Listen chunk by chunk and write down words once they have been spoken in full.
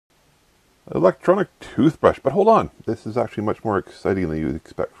Electronic toothbrush. But hold on, this is actually much more exciting than you'd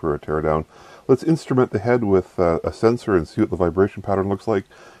expect for a teardown. Let's instrument the head with a sensor and see what the vibration pattern looks like,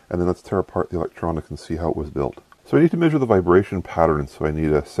 and then let's tear apart the electronics and see how it was built. So I need to measure the vibration pattern, so I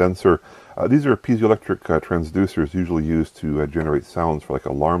need a sensor. These are piezoelectric transducers usually used to generate sounds for like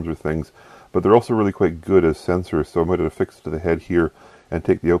alarms or things, but they're also really quite good as sensors, so I'm going to affix it to the head here and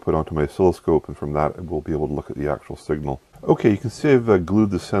take the output onto my oscilloscope, and from that we'll be able to look at the actual signal. Okay, you can see I've glued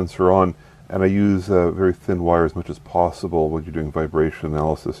the sensor on, and I use very thin wire as much as possible. When you're doing vibration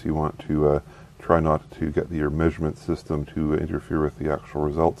analysis, you want to try not to get your measurement system to interfere with the actual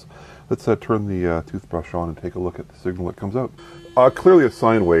results. Let's turn the toothbrush on and take a look at the signal that comes out. Clearly a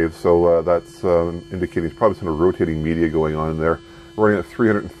sine wave, so that's indicating there's probably some rotating media going on in there. Running at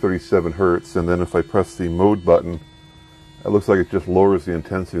 337 hertz, and then if I press the mode button, it looks like it just lowers the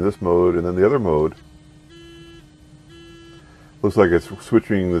intensity of this mode, and then the other mode looks like it's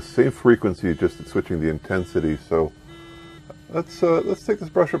switching the same frequency, just it's switching the intensity. So let's take this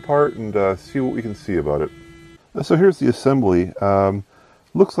brush apart and see what we can see about it. So here's the assembly.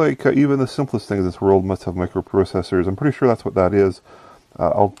 Looks like even the simplest thing in this world must have microprocessors. I'm pretty sure that's what that is.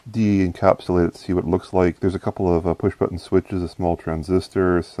 I'll de-encapsulate it, see what it looks like. There's a couple of push-button switches, a small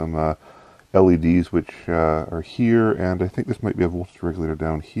transistor, some LEDs which are here, and I think this might be a voltage regulator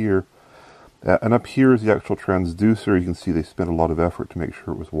down here. And up here is the actual transducer. You can see they spent a lot of effort to make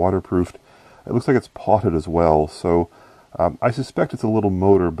sure it was waterproofed. It looks like it's potted as well, so I suspect it's a little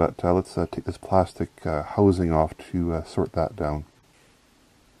motor, but let's take this plastic housing off to sort that down.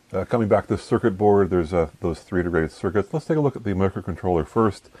 Coming back to the circuit board, there's those three integrated circuits. Let's take a look at the microcontroller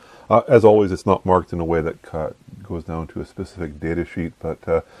first. As always, it's not marked in a way that goes down to a specific data sheet, but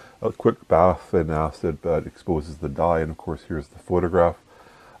a quick bath in acid exposes the die, and of course here's the photograph.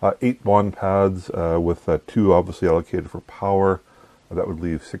 8 bond pads with 2 obviously allocated for power. That would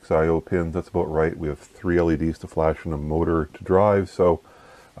leave 6 I/O pins. That's about right. We have 3 LEDs to flash and a motor to drive, so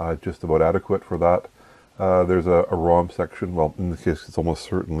just about adequate for that. There's a ROM section. Well, in this case, it's almost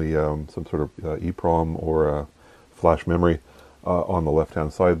certainly some sort of EEPROM or flash memory on the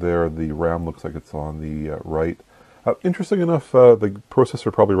left-hand side there. The RAM looks like it's on the right. Interesting enough, the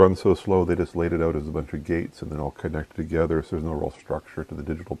processor probably runs so slow they just laid it out as a bunch of gates and then all connected together, so there's no real structure to the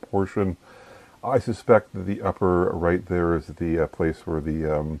digital portion. I suspect that the upper right there is the place where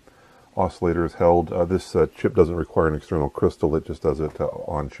the oscillator is held. This chip doesn't require an external crystal, it just does it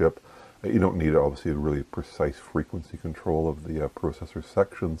on chip. You don't need, obviously, a really precise frequency control of the processor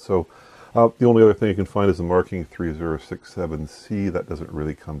section. So the only other thing you can find is the marking 3067C. That doesn't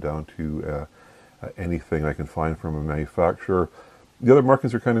really come down to anything I can find from a manufacturer. The other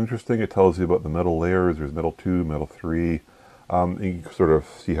markings are kind of interesting. It tells you about the metal layers. There's metal 2, metal 3. You can sort of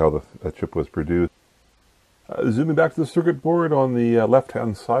see how the chip was produced. Zooming back to the circuit board, on the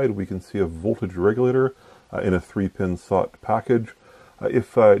left-hand side, we can see a voltage regulator in a 3-pin SOT package.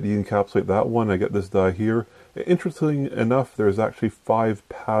 If you encapsulate that one, I get this die here. Interesting enough, there's actually 5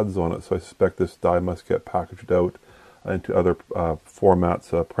 pads on it, so I suspect this die must get packaged out into other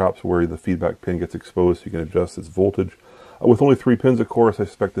formats, perhaps where the feedback pin gets exposed so you can adjust its voltage. With only 3 pins, of course, I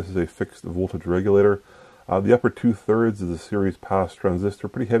suspect this is a fixed voltage regulator. The upper 2/3 is a series pass transistor,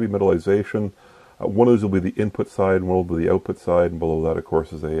 pretty heavy metallization. One of those will be the input side, one will be the output side, and below that, of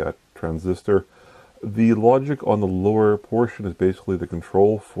course, is a transistor. The logic on the lower portion is basically the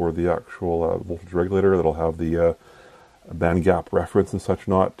control for the actual voltage regulator. That'll have the band gap reference and such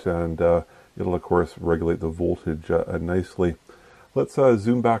not, and it'll of course regulate the voltage nicely. Let's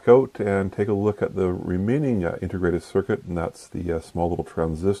zoom back out and take a look at the remaining integrated circuit, and that's the small little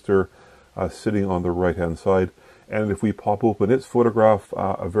transistor sitting on the right hand side. And if we pop open its photograph,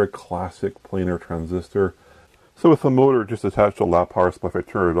 a very classic planar transistor. So with the motor just attached to a lap power supply, if I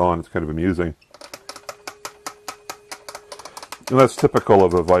turn it on, it's kind of amusing. And that's typical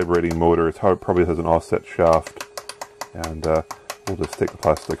of a vibrating motor. It probably has an offset shaft, and we'll just take the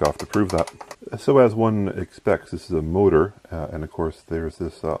plastic off to prove that. So as one expects, this is a motor, and of course there's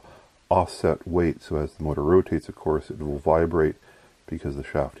this offset weight, so as the motor rotates, of course, it will vibrate because the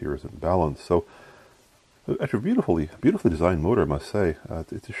shaft here isn't balanced. So actually beautifully designed motor, I must say.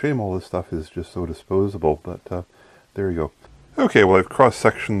 It's a shame all this stuff is just so disposable, but there you go. Okay, well, I've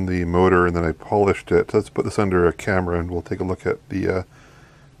cross-sectioned the motor and then I polished it. Let's put this under a camera and we'll take a look at the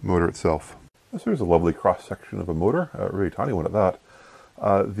motor itself. So here's a lovely cross-section of a motor, a really tiny one at that.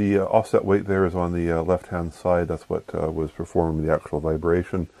 The offset weight there is on the left-hand side. That's what was performing the actual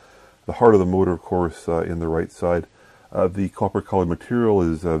vibration. The heart of the motor, of course, in the right side. The copper-colored material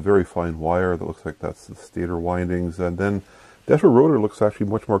is a very fine wire that looks like that's the stator windings. And then the actual rotor looks actually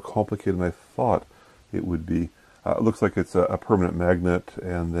much more complicated than I thought it would be. It looks like it's a permanent magnet,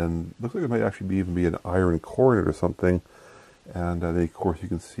 and then looks like it might actually even be an iron core in it or something. And then of course you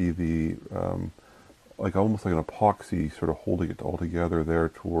can see the like almost like an epoxy sort of holding it all together there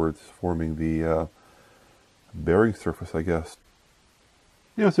towards forming the bearing surface, I guess.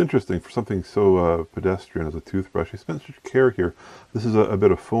 You know, it's interesting for something so pedestrian as a toothbrush. They spent such care here. This is a bit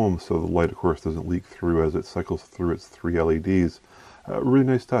of foam, so the light, of course, doesn't leak through as it cycles through its 3 LEDs. Really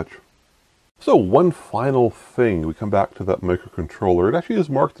nice touch. So one final thing, we come back to that microcontroller. It actually is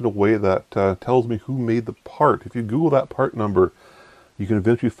marked in a way that tells me who made the part. If you Google that part number, you can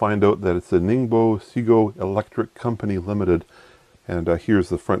eventually find out that it's a Ningbo Seago Electric Company Limited. And here's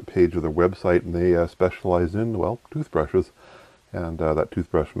the front page of their website, and they specialize in, well, toothbrushes. And that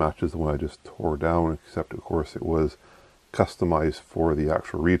toothbrush matches the one I just tore down, except of course it was customized for the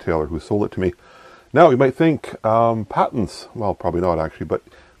actual retailer who sold it to me. Now you might think patents, well, probably not actually, but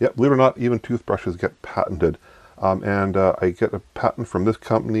yeah, believe it or not, even toothbrushes get patented. I get a patent from this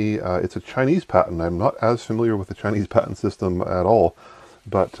company. It's a Chinese patent. I'm not as familiar with the Chinese patent system at all,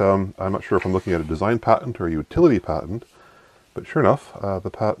 but I'm not sure if I'm looking at a design patent or a utility patent. But sure enough, the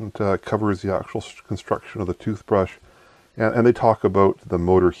patent covers the actual construction of the toothbrush. And they talk about the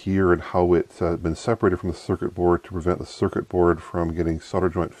motor here and how it's been separated from the circuit board to prevent the circuit board from getting solder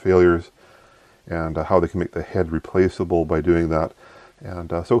joint failures, and how they can make the head replaceable by doing that. And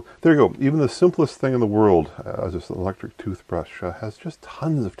so there you go. Even the simplest thing in the world, just an electric toothbrush, has just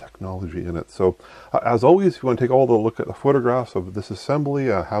tons of technology in it. So as always, if you want to take all the look at the photographs of this assembly,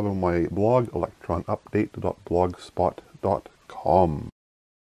 I have on my blog, electronupdate.blogspot.com.